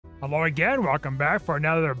Hello again, welcome back for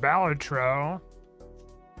another Balatro.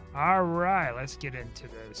 Alright, let's get into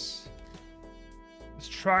this. Let's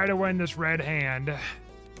try to win this red hand.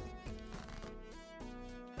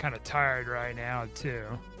 Kind of tired right now, too.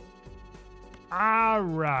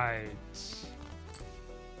 Alright.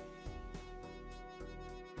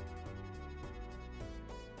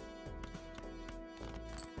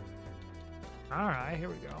 Alright, here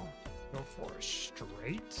we go. Go for a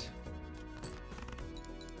straight.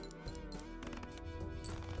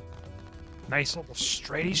 Nice little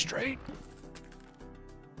straighty straight.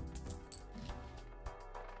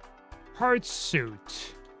 Heart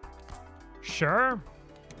suit. Sure.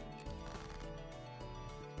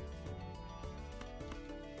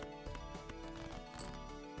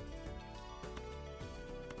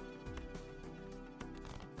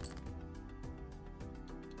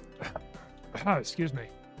 Oh, excuse me.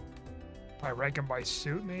 Probably rank him by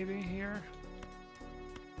suit maybe here.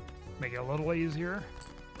 Make it a little easier.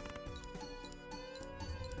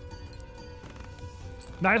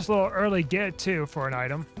 Nice little early get, too, for an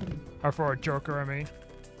item. Or for a joker, I mean.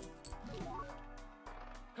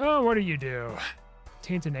 Oh, what do you do?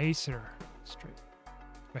 Contains an acer. Straight.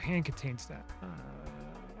 My hand contains that.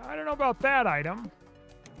 I don't know about that item.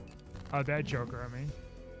 Oh, that joker, I mean.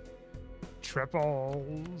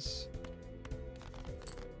 Triples.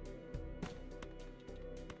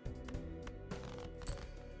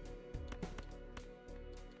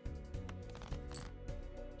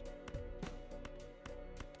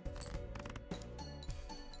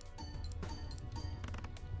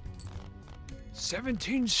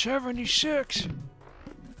 $17.76.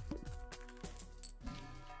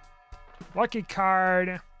 Lucky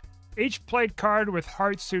card. Each played card with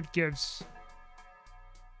heart suit gives.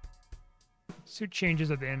 Suit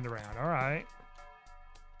changes at the end of the round. All right.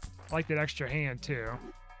 I like that extra hand too.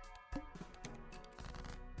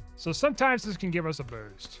 So sometimes this can give us a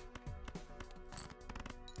boost.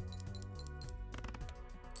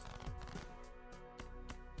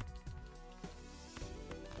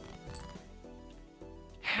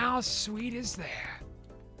 How sweet is that?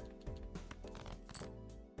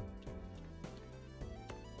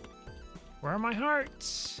 Where are my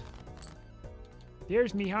hearts?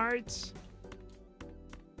 There's me hearts.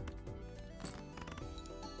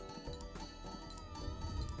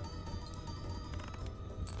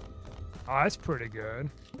 Oh, that's pretty good.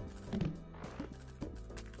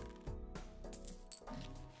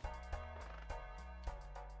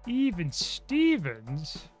 Even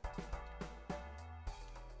Stevens.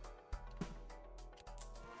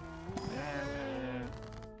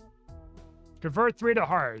 Convert 3 to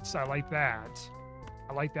hearts. I like that.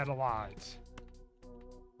 I like that a lot.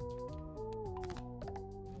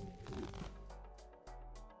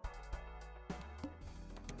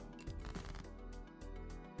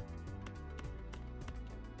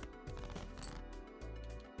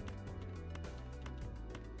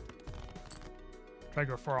 Try to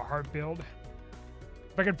go for a heart build.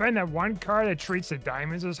 If I can find that one card that treats the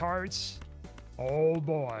diamonds as hearts, oh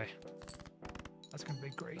boy. That's gonna be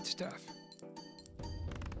great stuff.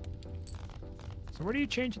 So where do you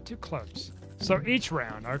change it to? Clubs. So each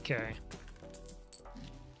round, okay.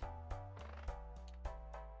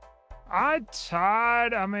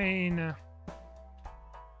 Todd, I mean...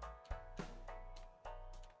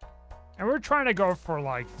 And we're trying to go for,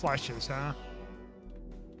 like, flushes, huh?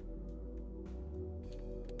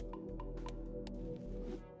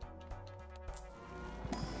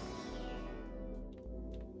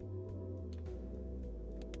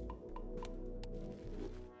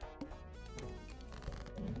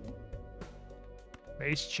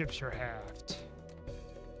 Base chips are halved.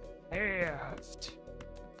 Halved.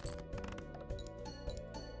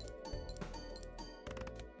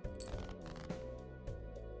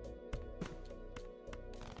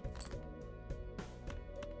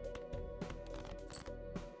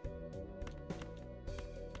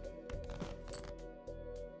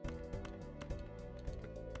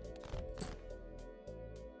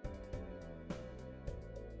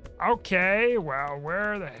 Okay, well,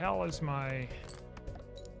 where the hell is my...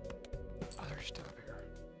 stuff here.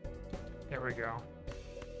 There we go.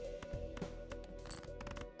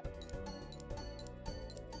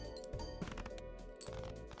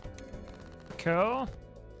 Cool.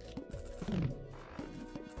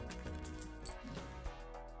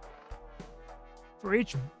 For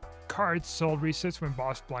each card sold resets when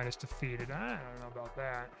boss blind is defeated. I don't know about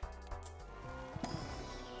that.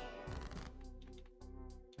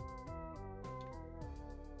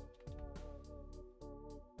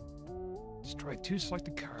 Destroy 2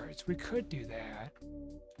 selected cards. We could do that.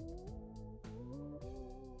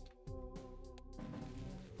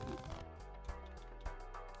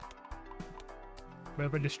 But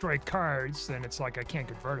if I destroy cards, then it's like I can't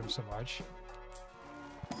convert them so much.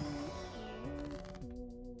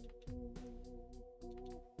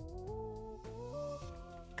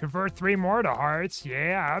 Convert 3 more to hearts.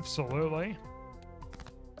 Yeah, absolutely.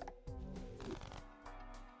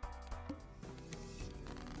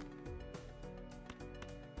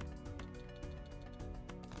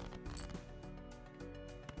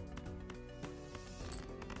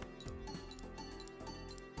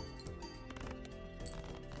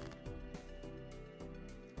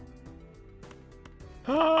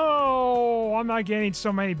 Oh, I'm not getting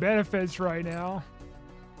so many benefits right now.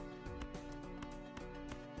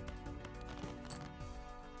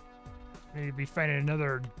 Need to be finding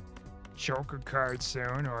another Joker card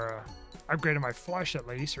soon, or upgrading my flush at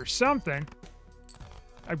least, or something.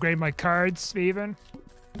 Upgrade my cards even.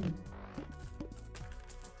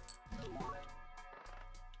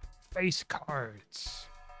 Face cards.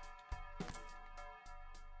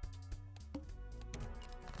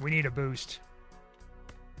 We need a boost.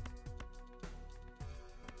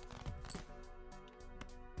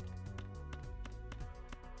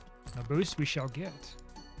 A boost we shall get.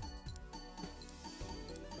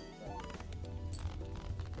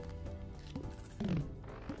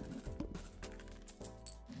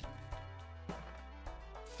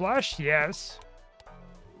 Flush, yes.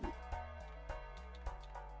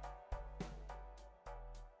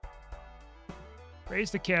 Raise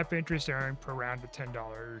the cap interest earned per round to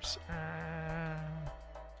 $10.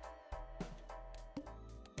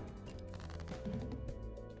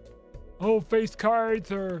 Oh, face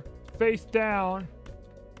cards are face down.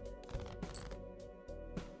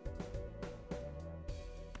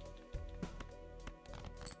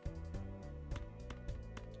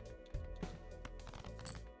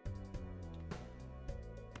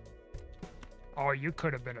 Oh, you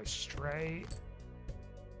could have been a straight.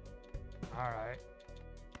 All right.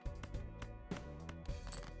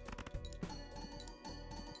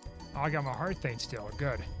 Oh, I got my heart thing still.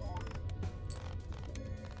 Good.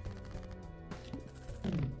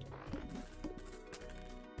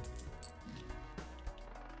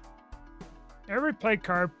 Every play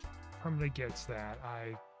card permanently gets that.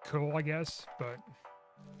 Cool, I guess, but...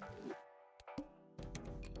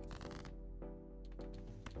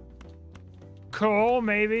 Cool,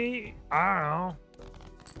 maybe. I don't know.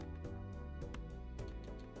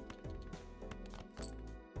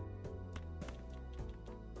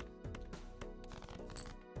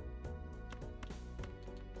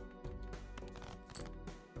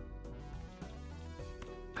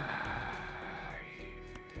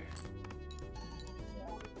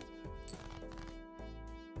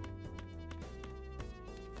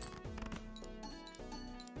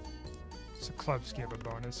 So clubs give a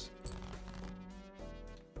bonus.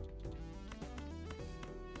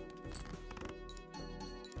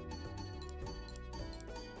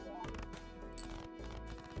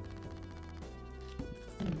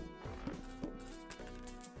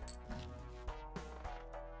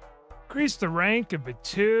 Increase the rank of it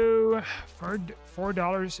 $2 for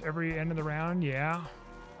 $4 every end of the round. Yeah.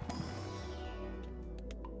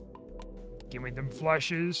 Give me them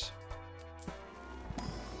flushes.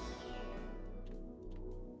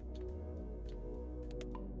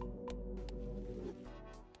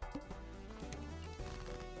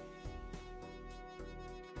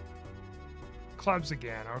 Clubs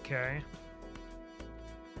again, okay.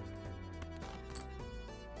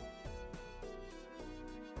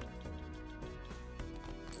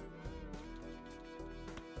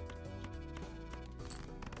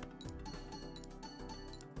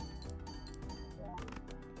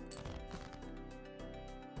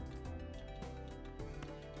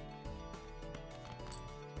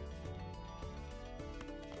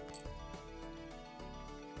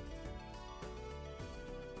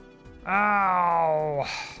 Ow!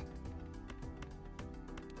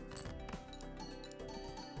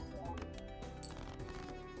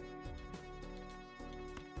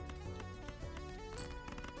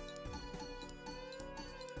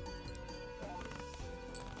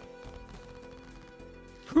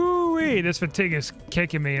 Hoo-wee! This fatigue is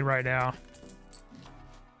kicking me right now.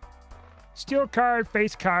 Steel card,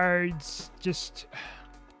 face cards, just...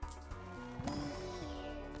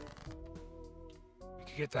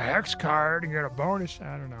 Get the hex card and get a bonus.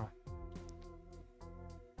 I don't know.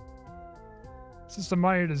 Since the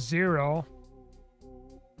money to 0.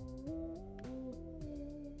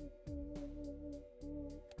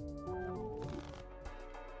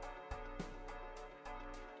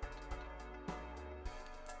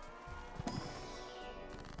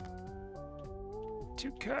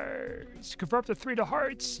 Two cards. Convert up to 3 to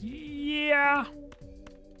hearts. Yeah.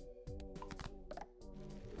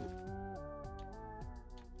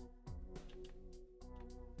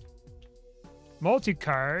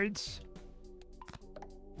 Multi-cards.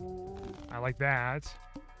 I like that.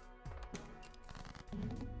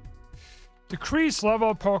 Decrease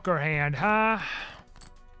level poker hand, huh?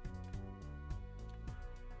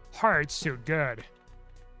 Hearts too good.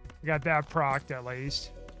 We got that procced at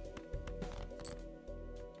least.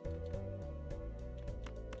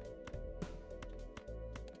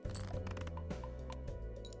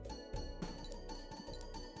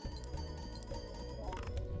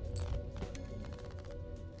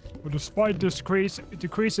 But despite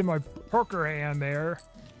decreasing my poker hand there,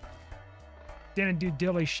 didn't do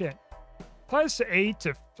dilly shit. Plus 8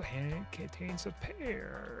 to hand contains a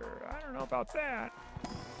pair. I don't know about that.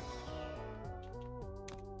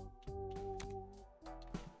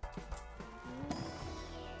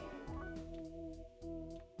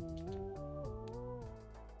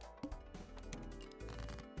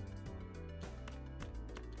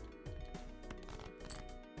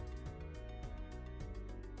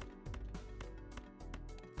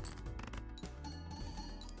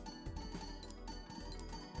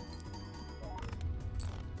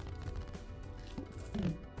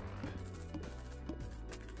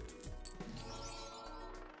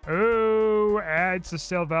 Oh, adds the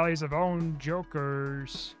sale values of own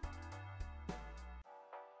jokers.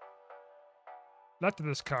 Left of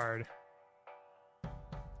this card.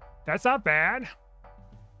 That's not bad.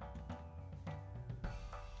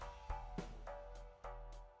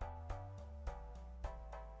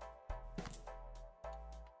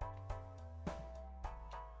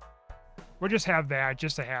 We'll just have that,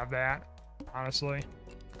 just to have that, honestly.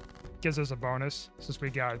 Gives us a bonus, since we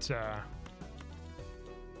got,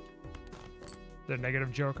 the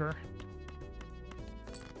negative joker.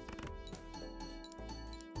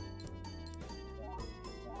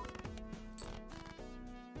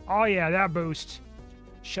 Oh yeah, that boost.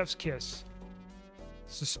 Chef's kiss.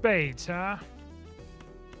 So spades, huh?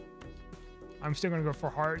 I'm still gonna go for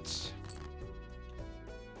hearts.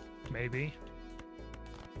 Maybe.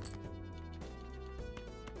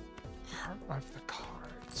 Heart of the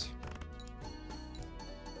cards.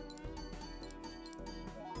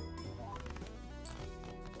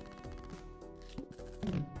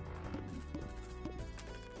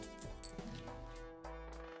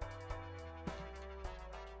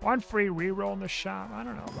 One free reroll in the shop? I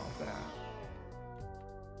don't know about that.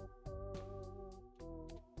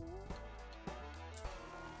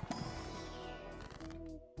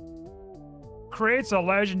 Creates a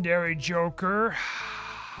legendary joker.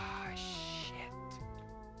 Shit.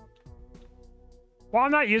 Well,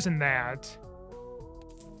 I'm not using that.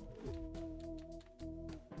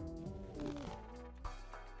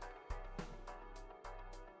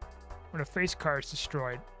 When a face card is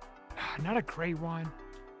destroyed. Not a great one.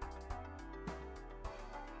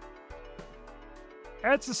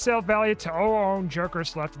 Adds the sale value to all own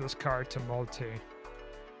jokers left of this card to multi.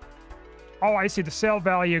 Oh, I see. The sale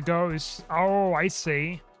value goes... Oh, I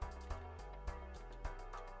see.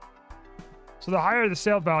 So the higher the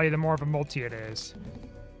sale value, the more of a multi it is.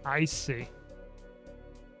 I see.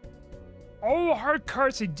 Oh, hard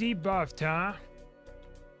cards are debuffed, huh?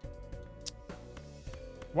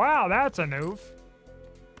 Wow, that's a noof.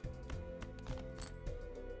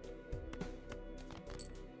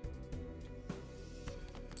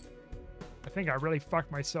 I think I really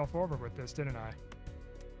fucked myself over with this, didn't I?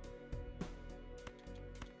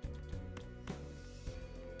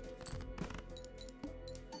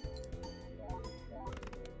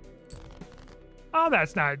 Oh,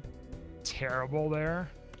 that's not terrible there.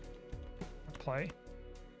 Play.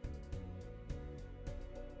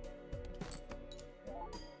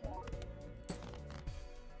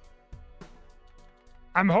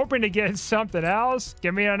 I'm hoping to get something else.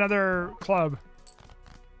 Give me another club.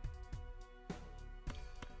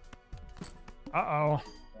 Uh-oh.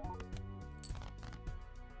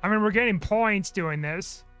 I mean, we're getting points doing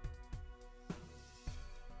this.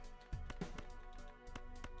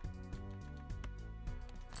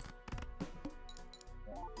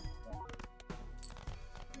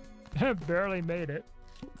 Barely made it.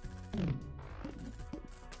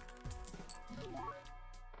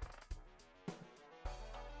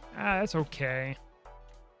 Ah, that's okay.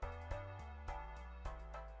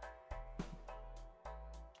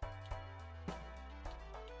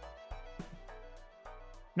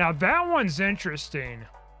 Now that one's interesting.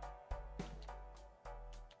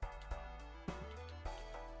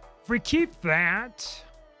 If we keep that,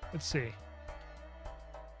 let's see.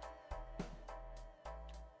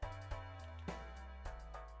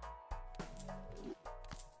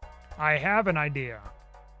 I have an idea.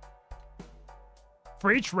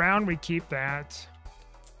 For each round, we keep that.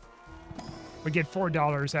 we get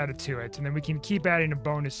 $4 added to it, and then we can keep adding the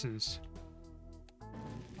bonuses.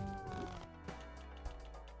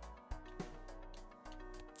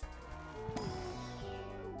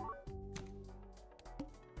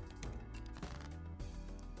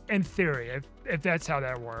 In theory, if that's how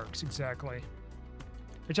that works, exactly.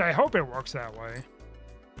 Which I hope it works that way.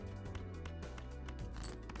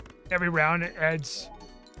 Every round it adds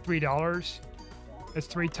 $3. That's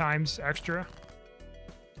 3 times extra.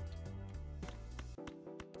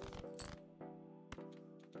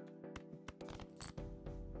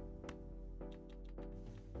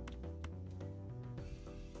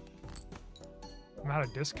 I'm out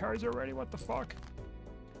of discards already? What the fuck?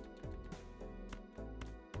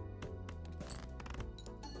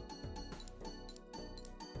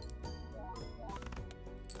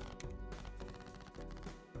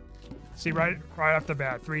 See, right off the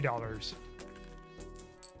bat, $3.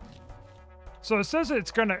 So it says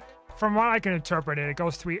it's gonna, from what I can interpret it, it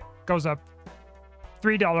goes up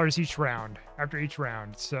 $3 each round, after each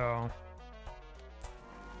round, so.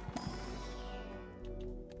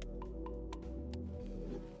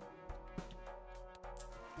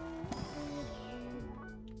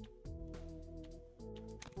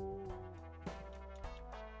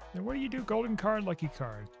 Then what do you do? Golden card, lucky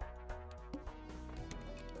card.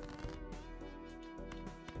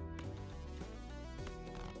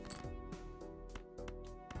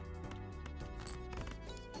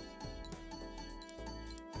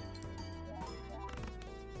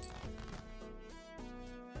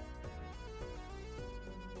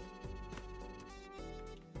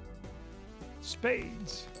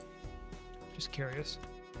 Spades. Just curious.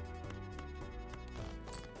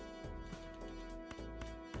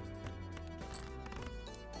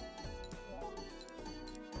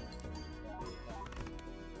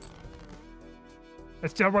 That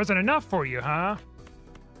still wasn't enough for you, huh?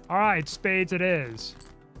 All right, spades it is.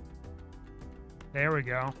 There we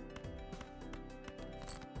go.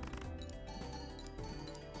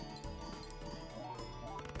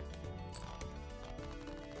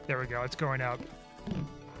 There we go, it's going up.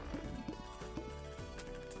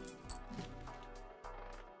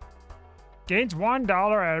 Gains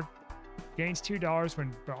 $1 gains $2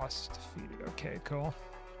 when boss is defeated. Okay, cool.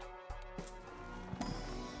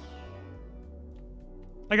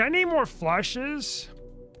 Like, I need more flushes.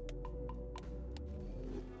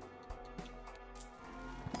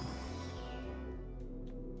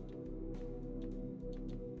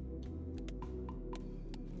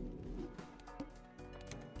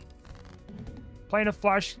 Playing a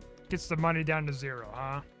flush gets the money down to 0,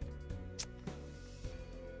 huh?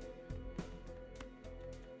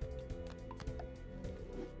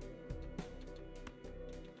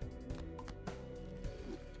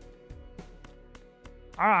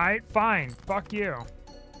 All right, fine. Fuck you.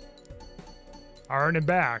 I'll earn it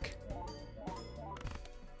back.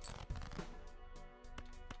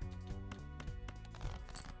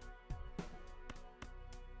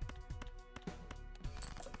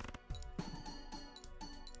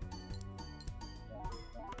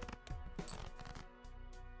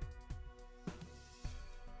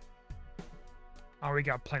 Oh, we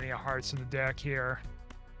got plenty of hearts in the deck here.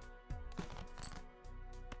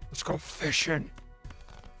 Let's go fishing.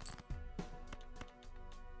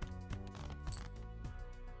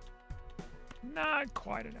 Not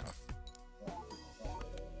quite enough.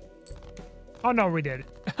 Oh no, we did.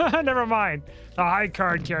 Never mind. The high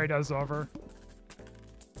card carried us over.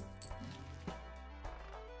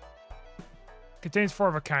 Contains 4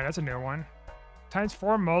 of a kind. That's a new one. Times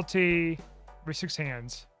 4 multi every 6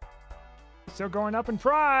 hands. Still going up in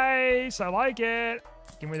price. I like it.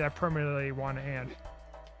 Give me that permanently one hand.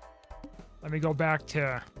 Let me go back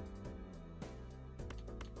to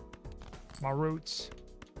my roots.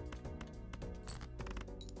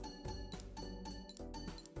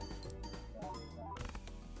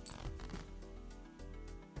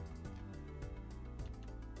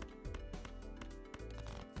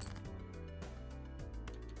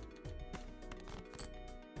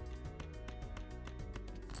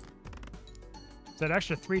 That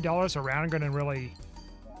extra $3 a round going to really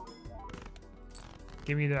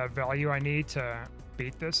give me the value I need to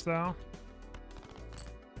beat this, though?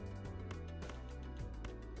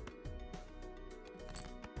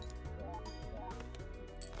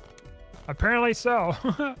 Apparently so.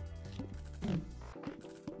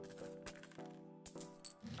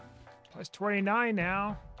 Plus 29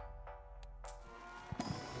 now.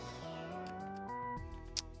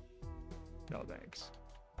 No thanks.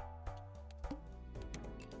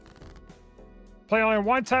 Play only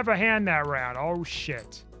one type of hand that round. Oh,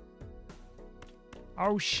 shit.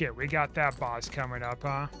 Oh, shit. We got that boss coming up,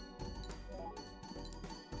 huh?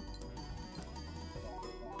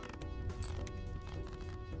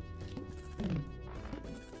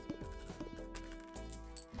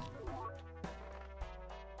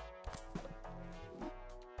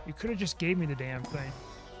 You could have just gave me the damn thing.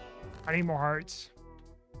 I need more hearts.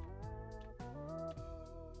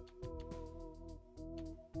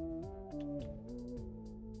 I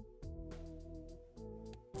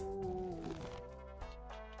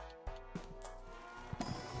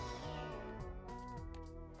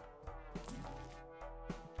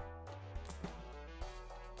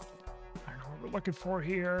don't know what we're looking for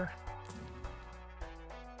here.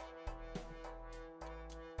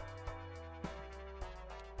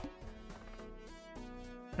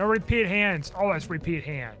 No repeat hands. Oh, that's repeat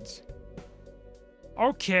hands.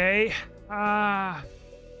 Okay.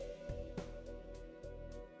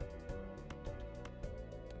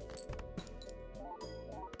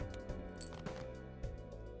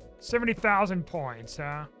 70,000 points,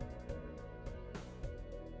 huh?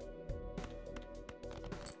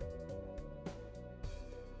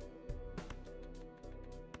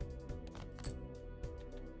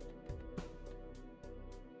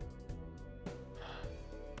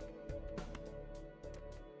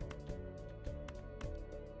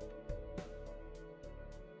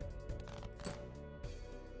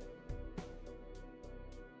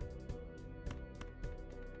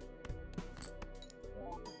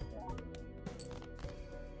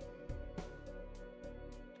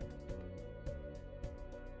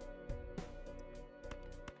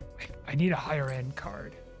 I need a higher end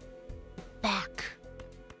card. Fuck.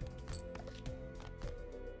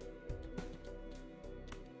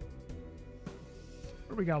 What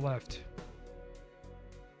do we got left?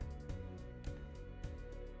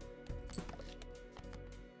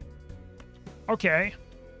 Okay.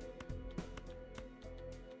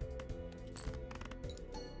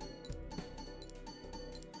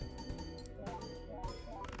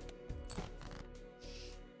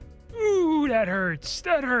 Ooh, that hurts.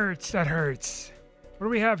 That hurts. That hurts. What do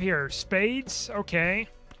we have here? Spades? Okay.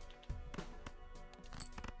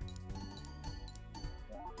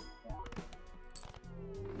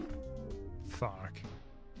 Fuck.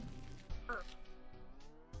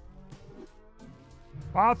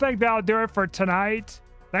 Well, I think that'll do it for tonight.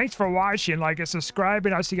 Thanks for watching. Like and subscribe,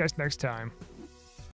 and I'll see you guys next time.